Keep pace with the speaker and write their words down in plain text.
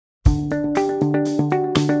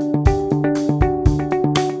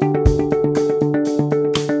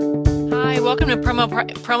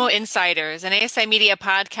Promo Insiders, an ASI Media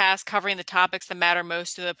podcast covering the topics that matter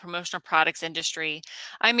most to the promotional products industry.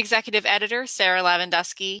 I'm executive editor Sarah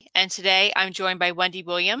Lavandusky, and today I'm joined by Wendy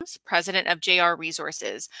Williams, president of JR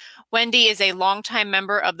Resources. Wendy is a longtime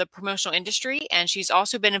member of the promotional industry, and she's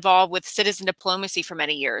also been involved with citizen diplomacy for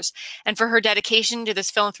many years. And for her dedication to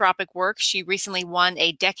this philanthropic work, she recently won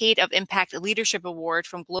a Decade of Impact Leadership Award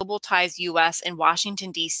from Global Ties US in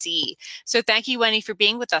Washington, D.C. So thank you, Wendy, for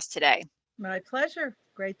being with us today. My pleasure.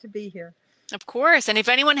 Great to be here. Of course. And if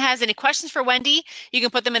anyone has any questions for Wendy, you can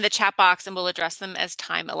put them in the chat box and we'll address them as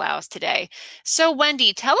time allows today. So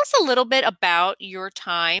Wendy, tell us a little bit about your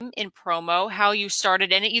time in promo, how you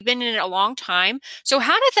started in it. You've been in it a long time. So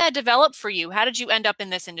how did that develop for you? How did you end up in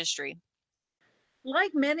this industry?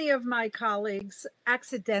 Like many of my colleagues,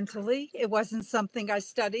 accidentally. It wasn't something I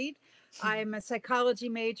studied. I'm a psychology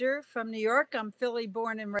major from New York. I'm Philly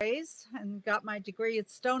born and raised and got my degree at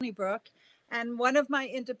Stony Brook. And one of my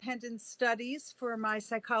independent studies for my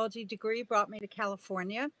psychology degree brought me to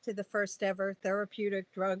California to the first ever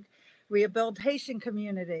therapeutic drug rehabilitation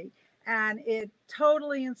community. And it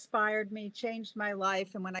totally inspired me, changed my life.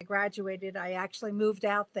 And when I graduated, I actually moved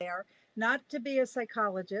out there, not to be a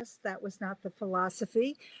psychologist, that was not the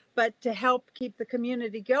philosophy, but to help keep the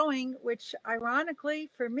community going, which ironically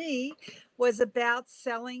for me was about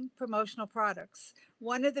selling promotional products.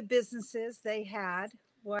 One of the businesses they had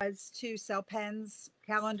was to sell pens,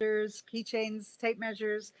 calendars, keychains, tape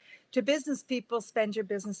measures to business people. Spend your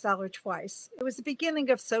business dollar twice. It was the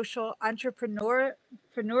beginning of social entrepreneurial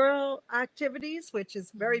activities, which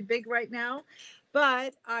is very big right now.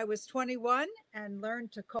 But I was 21 and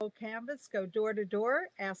learned to cold canvas, go door to door,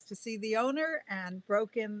 asked to see the owner, and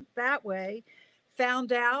broke in that way.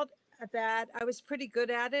 Found out that I was pretty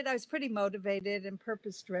good at it. I was pretty motivated and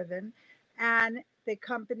purpose driven. And the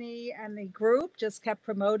company and the group just kept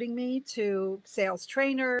promoting me to sales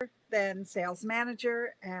trainer, then sales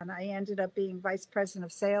manager. And I ended up being vice president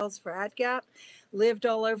of sales for AdGap. Lived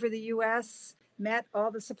all over the US, met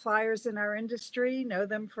all the suppliers in our industry, know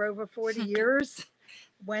them for over 40 years.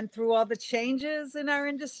 Went through all the changes in our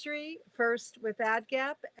industry, first with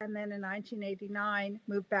AdGap, and then in 1989,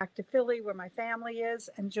 moved back to Philly where my family is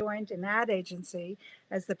and joined an ad agency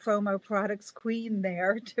as the promo products queen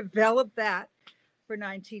there, developed that for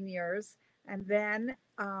 19 years. And then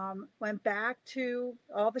went back to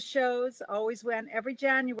all the shows, always went every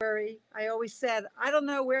January. I always said, I don't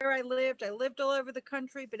know where I lived. I lived all over the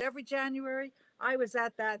country, but every January I was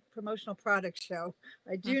at that promotional product show.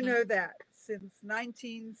 I do know that since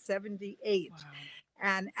 1978. Wow.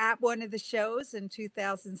 And at one of the shows in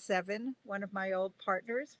 2007, one of my old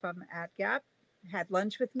partners from AdGap had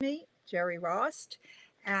lunch with me, Jerry Rost,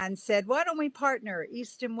 and said, why don't we partner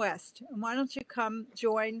East and West? And why don't you come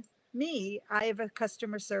join me? I have a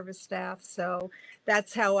customer service staff. So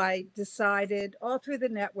that's how I decided, all through the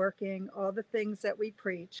networking, all the things that we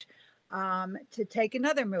preach, to take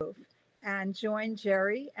another move and join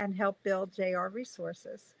Jerry and help build JR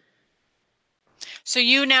Resources. So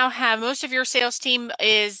you now have most of your sales team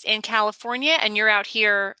is in California and you're out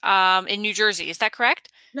here in New Jersey. Is that correct?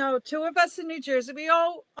 No, two of us in New Jersey. We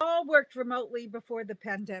all worked remotely before the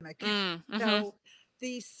pandemic. So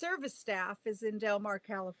the service staff is in Del Mar,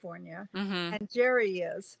 California, and Jerry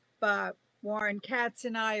is, but Warren Katz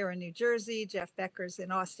and I are in New Jersey. Jeff Becker's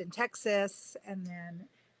in Austin, Texas, and then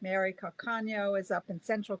Mary Calcano is up in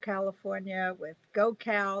Central California with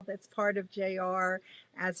GoCal, that's part of JR,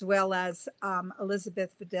 as well as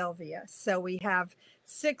Elizabeth Videlvia. So we have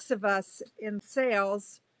 6 of us in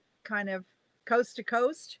sales, kind of coast to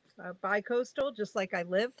coast, bi-coastal, just like I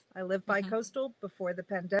live. I live bi-coastal before the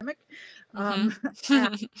pandemic. And,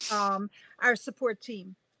 our support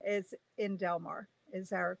team is in Del Mar,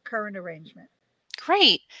 is our current arrangement.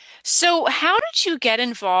 Great. So how did you get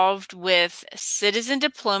involved with Citizen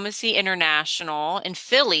Diplomacy International in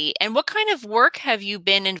Philly, and what kind of work have you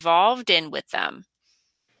been involved in with them?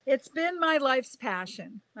 It's been my life's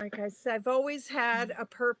passion. Like I said, I've always had a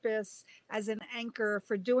purpose as an anchor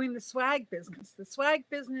for doing the swag business. The swag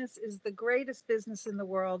business is the greatest business in the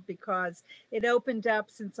world because it opened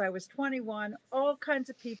up since I was 21, all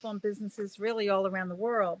kinds of people and businesses really all around the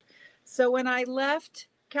world. So when I left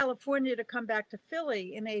California to come back to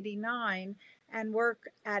Philly in 89 and work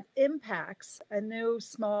at Impacts, a new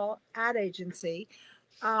small ad agency,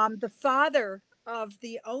 the father of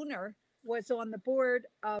the owner was on the board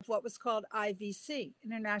of what was called IVC,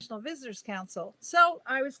 International Visitors Council. So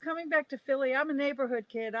I was coming back to Philly. I'm a neighborhood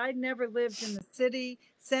kid. I'd never lived in the city.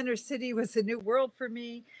 Center City was a new world for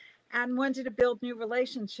me, and wanted to build new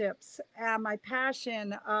relationships. And my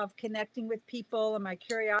passion of connecting with people and my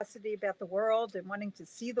curiosity about the world and wanting to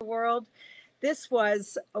see the world this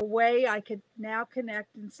was a way I could now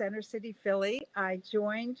connect in Center City, Philly. I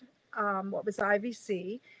joined what was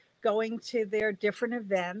IVC, going to their different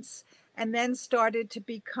events, and then started to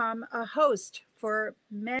become a host for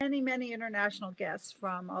many, many international guests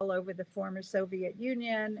from all over the former Soviet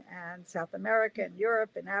Union and South America and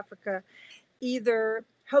Europe and Africa, either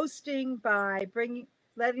hosting by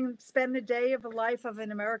letting them spend the day of the life of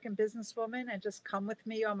an American businesswoman and just come with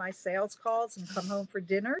me on my sales calls and come home for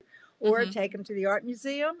dinner, or take them to the art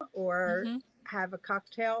museum, or have a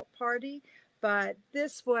cocktail party. But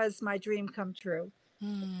this was my dream come true.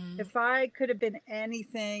 If I could have been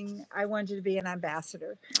anything, I wanted to be an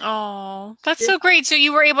ambassador. Oh, that's so great. So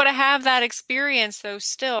you were able to have that experience though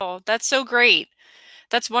still. That's so great.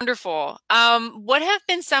 That's wonderful. What have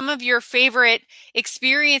been some of your favorite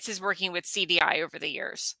experiences working with CDI over the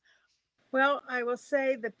years? Well, I will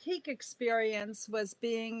say the peak experience was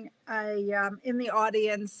being in the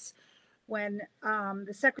audience when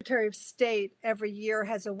the Secretary of State every year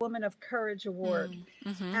has a Woman of Courage Award.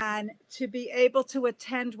 And to be able to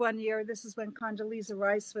attend one year, this is when Condoleezza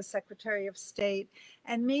Rice was Secretary of State,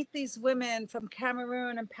 and meet these women from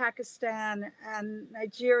Cameroon and Pakistan and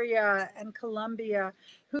Nigeria and Colombia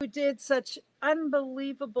who did such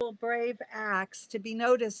unbelievable brave acts to be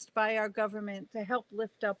noticed by our government to help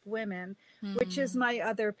lift up women, which is my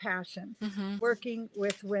other passion, working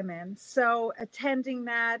with women. So attending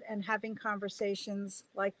that and having conversations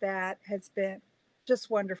like that has been just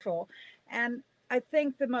wonderful. And I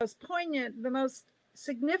think the most poignant, the most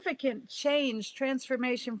significant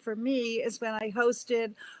transformation for me is when I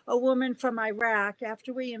hosted a woman from Iraq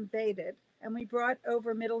after we invaded, and we brought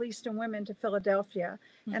over Middle Eastern women to Philadelphia.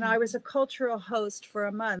 And I was a cultural host for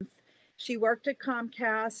a month. She worked at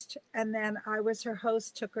Comcast, and then I was her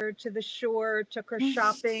host, took her to the shore, took her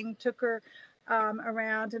shopping, took her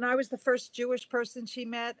around. And I was the first Jewish person she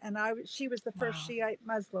met, and she was the first Shiite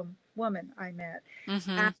Muslim woman I met.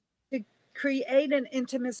 And to create an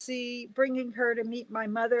intimacy, bringing her to meet my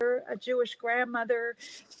mother, a Jewish grandmother,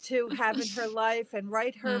 to have in her life and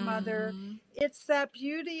write her mother. It's that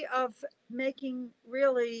beauty of making,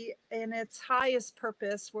 really in its highest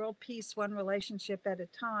purpose, world peace, one relationship at a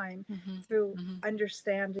time, through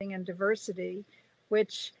understanding and diversity,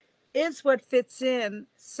 which is what fits in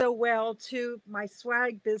so well to my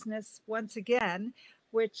swag business once again,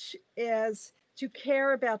 which is to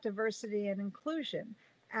care about diversity and inclusion.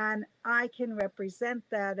 And I can represent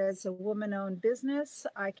that as a woman-owned business.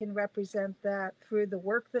 I can represent that through the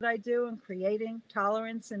work that I do in creating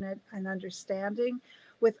tolerance and understanding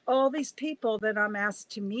with all these people that I'm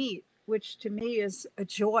asked to meet, which to me is a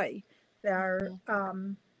joy.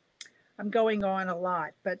 I'm going on a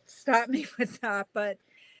lot, but stop me with that. But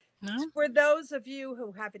for those of you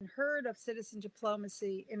who haven't heard of Citizen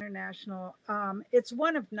Diplomacy International, it's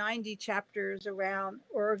one of 90 chapters around,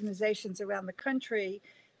 or organizations around the country,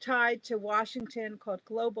 tied to Washington, called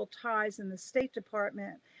Global Ties in the State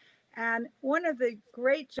Department. And one of the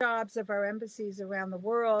great jobs of our embassies around the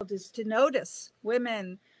world is to notice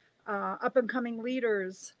women, up and coming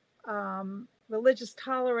leaders, religious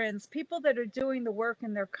tolerance, people that are doing the work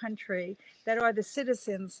in their country, that are the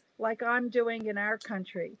citizens like I'm doing in our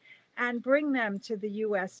country, and bring them to the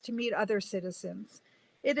US to meet other citizens.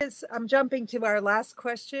 I'm jumping to our last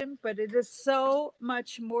question, but it is so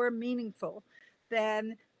much more meaningful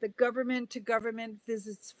than the government to government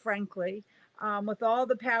visits, frankly, with all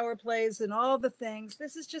the power plays and all the things.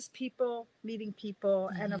 This is just people meeting people.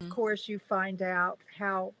 And of course, you find out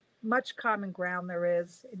how much common ground there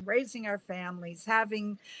is in raising our families,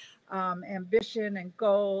 having ambition and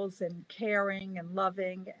goals, and caring and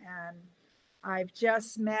loving. And I've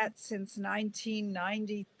just met, since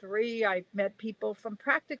 1993, I've met people from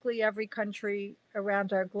practically every country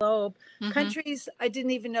around our globe, countries I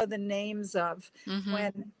didn't even know the names of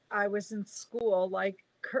when I was in school, like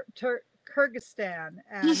Kyrgyzstan,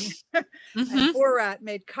 and, and Borat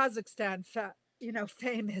made Kazakhstan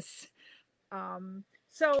famous.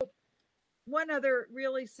 So one other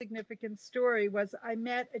really significant story was I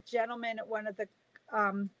met a gentleman at one of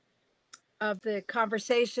the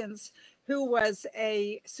conversations who was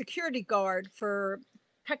a security guard for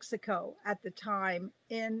Texaco at the time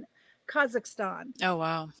in Kazakhstan. Oh,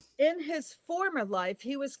 wow. In his former life,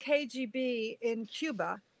 he was KGB in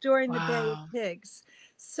Cuba during the Bay of Pigs.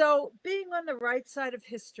 So being on the right side of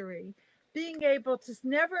history, being able to,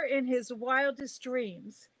 never in his wildest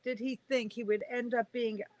dreams did he think he would end up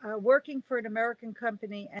being working for an American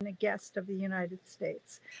company and a guest of the United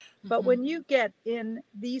States. But when you get in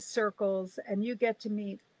these circles and you get to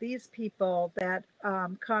meet these people that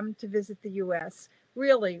come to visit the US,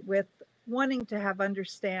 really with wanting to have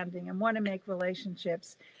understanding and want to make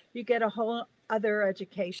relationships, you get a whole other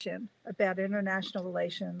education about international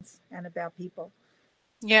relations and about people.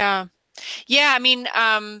 Yeah. Yeah. I mean,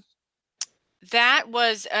 that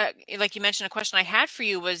was, like you mentioned, a question I had for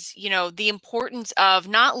you was, the importance of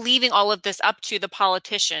not leaving all of this up to the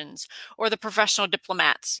politicians or the professional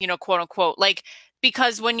diplomats, quote unquote, like,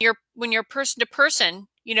 because when you're person to person,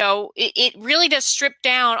 it really does strip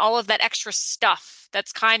down all of that extra stuff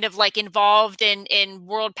that's kind of like involved in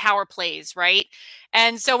world power plays, right?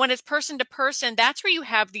 And so when it's person to person, that's where you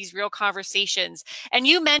have these real conversations. And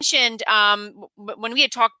you mentioned, when we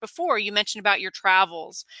had talked before, you mentioned about your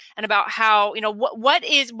travels and about how,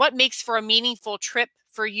 what makes for a meaningful trip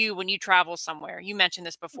for you when you travel somewhere. You mentioned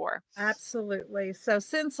this before. Absolutely. So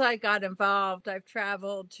since I got involved, I've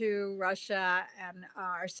traveled to Russia and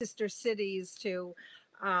our sister cities to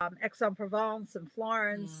Aix-en-Provence and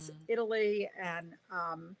Florence, Mm. Italy, and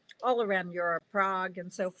all around Europe, Prague,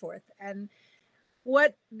 and so forth. And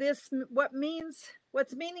what's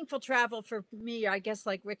meaningful travel for me, I guess,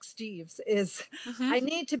 like Rick Steves, is Hmm. I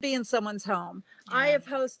need to be in someone's home. I Yeah. have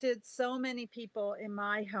hosted so many people in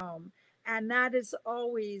my home, and that is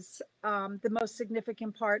always the most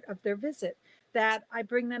significant part of their visit. That I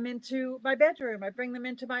bring them into my bedroom, I bring them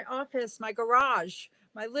into my office, my garage,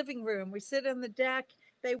 my living room. We sit on the deck.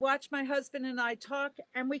 They watch my husband and I talk,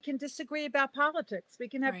 and we can disagree about politics. We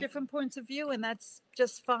can have Right. different points of view, and that's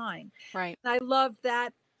just fine. Right. I love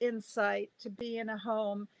that insight to be in a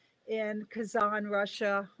home in Kazan,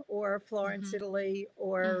 Russia, or Florence, Hmm. Italy, Mm.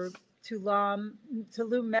 or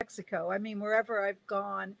Tulum, Mexico. I mean, wherever I've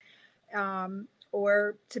gone,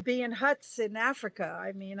 or to be in huts in Africa.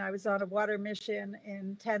 I mean, I was on a water mission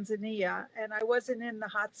in Tanzania, and I wasn't in the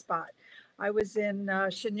hot spot. I was in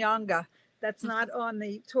Shinyanga. That's not on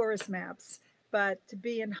the tourist maps, but to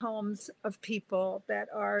be in homes of people that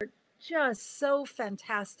are just so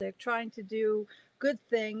fantastic, trying to do good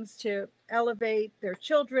things to elevate their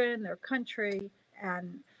children, their country,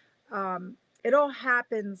 and it all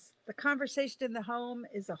happens. The conversation in the home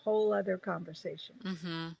is a whole other conversation.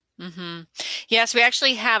 Hmm. Hmm. Yes, we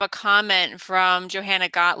actually have a comment from Johanna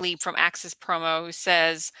Gottlieb from Access Promo who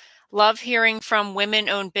says, love hearing from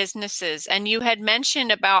women-owned businesses. And you had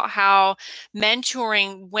mentioned about how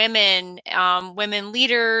mentoring women, women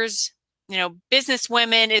leaders, business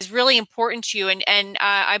women is really important to you. And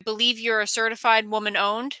I believe you're a certified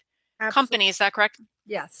woman-owned Absolutely. company. Is that correct?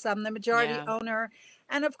 Yes, I'm the majority Yeah. owner.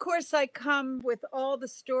 And of course, I come with all the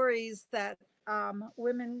stories that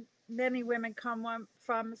many women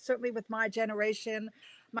from, certainly with my generation.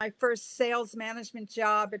 My first sales management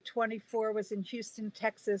job at 24 was in Houston,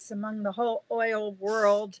 Texas, among the whole oil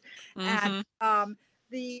world. And Hmm.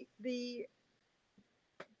 the, the,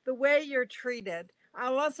 the way you're treated.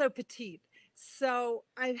 I'm also petite. So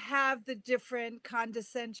I have the different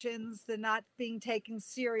condescensions, the not being taken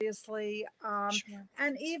seriously, Sure.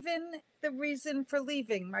 and even the reason for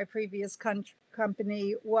leaving my previous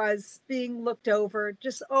company was being looked over,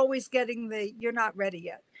 just always getting you're not ready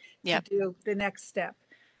yet to Yep. do the next step.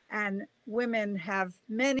 And women have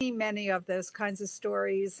many, many of those kinds of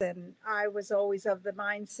stories. And I was always of the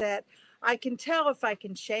mindset, I can tell if I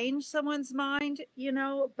can change someone's mind,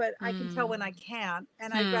 but I can tell Mm. when I can't,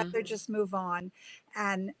 and I'd Hmm. rather just move on.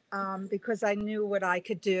 And because I knew what I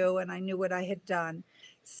could do and I knew what I had done.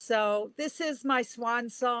 So this is my swan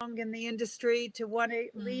song in the industry, to want to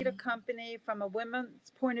lead a Mm. company from a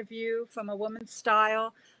woman's point of view, from a woman's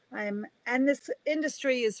style. And this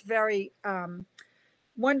industry is very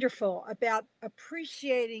wonderful about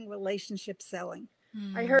appreciating relationship selling.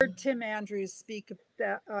 I Mm. heard Tim Andrews speak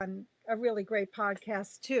on a really great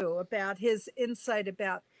podcast too, about his insight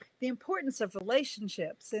about the importance of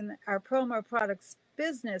relationships in our promo products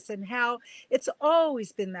business, and how it's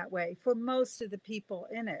always been that way for most of the people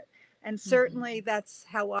in it. And Mhm. certainly that's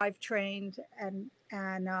how I've trained, and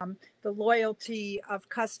the loyalty of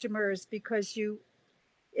customers, because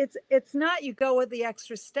it's not you go with the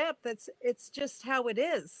extra step. It's just how it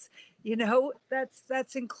is.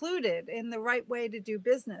 That's included in the right way to do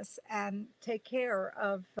business and take care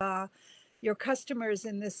of your customers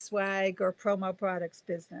in this swag or promo products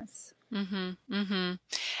business. Mhm. Mhm.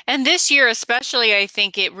 And this year especially, I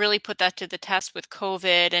think it really put that to the test with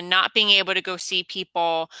COVID and not being able to go see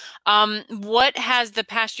people. What has the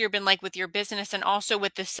past year been like with your business and also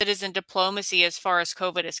with the citizen diplomacy as far as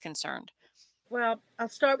COVID is concerned? Well, I'll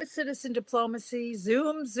start with citizen diplomacy.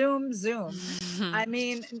 Zoom, Zoom, Zoom. I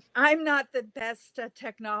mean, I'm not the best at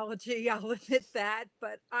technology, I'll admit that,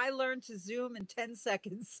 but I learned to Zoom in 10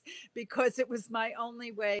 seconds because it was my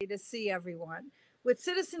only way to see everyone. With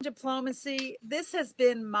citizen diplomacy, this has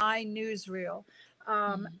been my newsreel.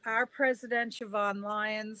 Our president, Siobhan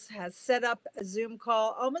Lyons, has set up a Zoom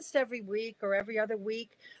call almost every week or every other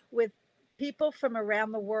week with people from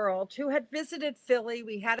around the world who had visited Philly.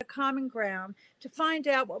 We had a common ground to find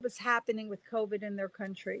out what was happening with COVID in their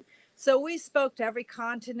country. So we spoke to every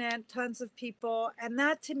continent, tons of people, and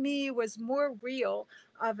that to me was more real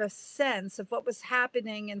of a sense of what was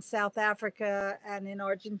happening in South Africa and in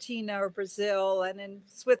Argentina or Brazil and in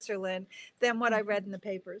Switzerland than what I read in the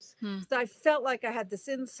papers. So I felt like I had this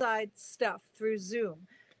inside stuff through Zoom.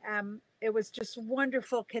 It was just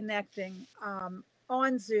wonderful connecting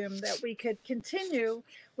on Zoom that we could continue.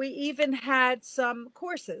 We even had some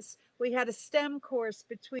courses. We had a STEM course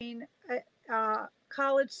between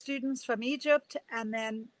college students from Egypt and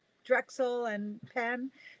then Drexel and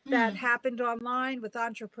Penn that happened online with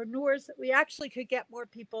entrepreneurs. We actually could get more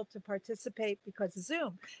people to participate because of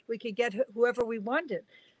Zoom. We could get whoever we wanted.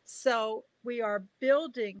 So we are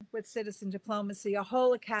building with Citizen Diplomacy a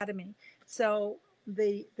whole academy. So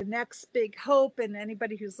the next big hope, and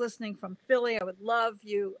anybody who's listening from Philly, I would love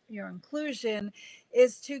your inclusion,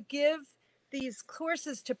 is to give these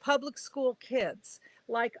courses to public school kids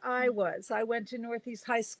like I was. I went to Northeast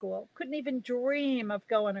High School, couldn't even dream of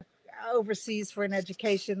going overseas for an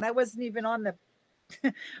education. That wasn't even on the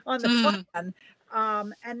on the plan.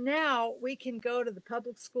 And now we can go to the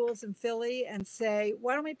public schools in Philly and say,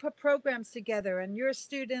 why don't we put programs together, and your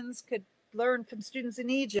students could learn from students in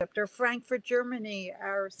Egypt or Frankfurt, Germany,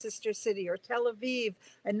 our sister city, or Tel Aviv,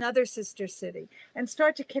 another sister city, and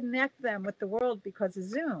start to connect them with the world because of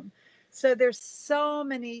Zoom. So there's so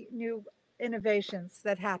many new innovations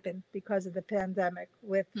that happen because of the pandemic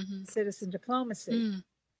with Citizen Diplomacy.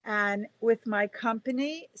 And with my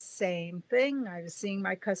company, same thing. I was seeing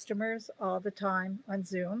my customers all the time on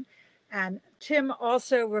Zoom. And Tim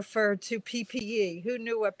also referred to PPE. Who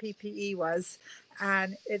knew what PPE was?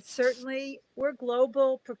 And it certainly, we're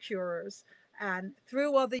global procurers. And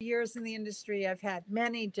through all the years in the industry, I've had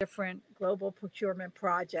many different global procurement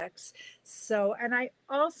projects. So, and I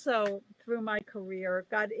also, through my career,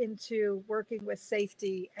 got into working with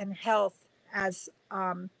safety and health as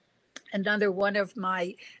another one of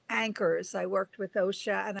my anchors. I worked with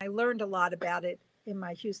OSHA and I learned a lot about it in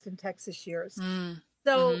my Houston, Texas years.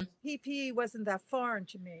 So PPE wasn't that foreign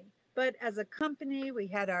to me. But as a company, we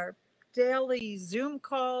had our daily Zoom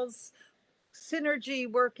calls,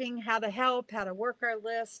 synergy working, how to help, how to work our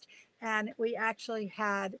list. And we actually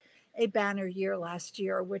had a banner year last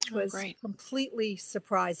year, which was completely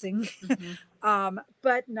surprising,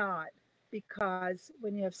 but not, because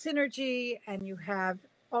when you have synergy and you have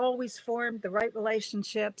always formed the right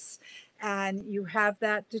relationships and you have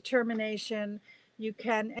that determination, you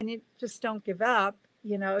can, and you just don't give up,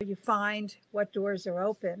 you find what doors are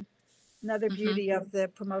open. Another beauty of the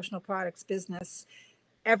promotional products business,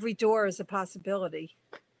 every door is a possibility.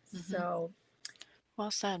 So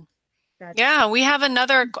well said. Yeah, we have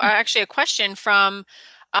another, actually a question from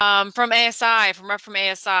ASI, from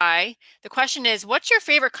ASI. The question is, what's your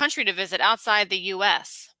favorite country to visit outside the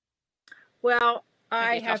US? Well,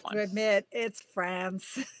 I have to admit, it's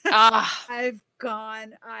France. I've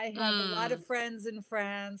gone. I have a lot of friends in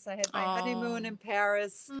France. I had my honeymoon in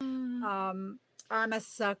Paris. I'm a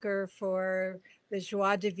sucker for the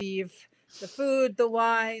joie de vivre, the food, the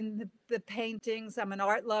wine, the paintings. I'm an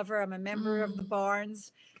art lover. I'm a member of the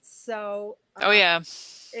Barnes. So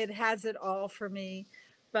it has it all for me.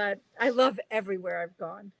 But I love everywhere I've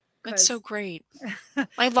gone. That's so great.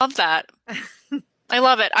 I love that. I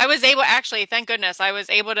love it. I was able, actually, thank goodness, I was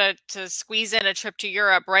able to squeeze in a trip to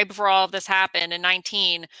Europe right before all of this happened in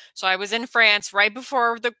 19. So I was in France right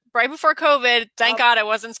before COVID. Thank God it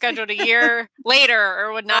wasn't scheduled a year later,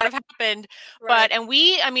 or would not have happened. But, and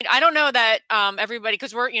I mean, I don't know that everybody,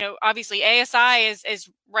 because we're, obviously ASI is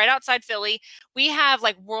right outside Philly. We have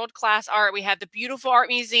like world-class art. We have the beautiful art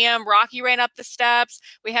museum. Rocky ran up the steps.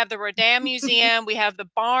 We have the Rodin Museum. We have the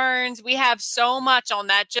Barnes. We have so much on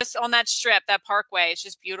that, just on that strip, that parkway. It's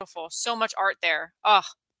just beautiful. So much art there. Oh,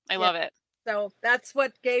 I love it. So that's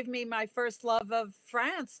what gave me my first love of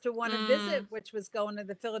France to want to visit, which was going to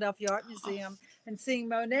the Philadelphia Art Museum and seeing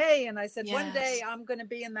Monet. And I said, one day I'm going to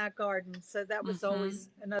be in that garden. So that was always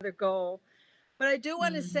another goal. But I do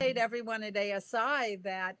want to say to everyone at ASI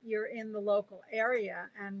that you're in the local area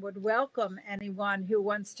and would welcome anyone who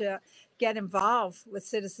wants to get involved with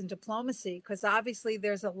Citizen Diplomacy, because obviously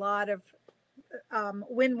there's a lot of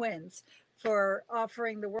win-wins for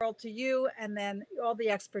offering the world to you, and then all the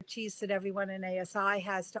expertise that everyone in ASI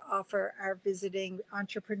has to offer our visiting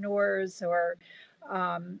entrepreneurs, or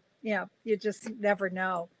you just never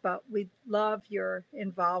know. But we love your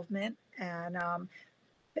involvement. And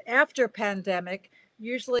after pandemic,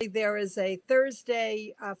 usually there is a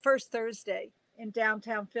Thursday, first Thursday in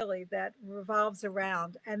downtown Philly that revolves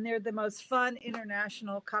around, and they're the most fun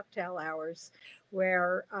international cocktail hours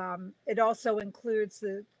where it also includes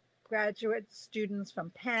the graduate students from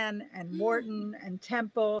Penn and Wharton and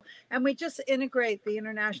Temple, and we just integrate the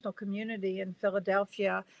international community in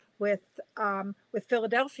Philadelphia with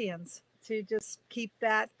Philadelphians to just keep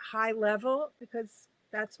that high level, because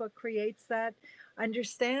that's what creates that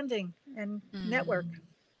understanding and network.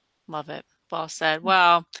 Love it. Well said.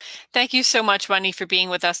 Well, thank you so much, Wendy, for being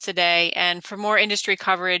with us today. And for more industry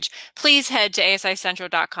coverage, please head to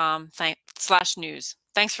asicentral.com/news.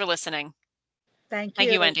 Thanks for listening. Thank you.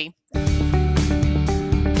 Thank you, Wendy.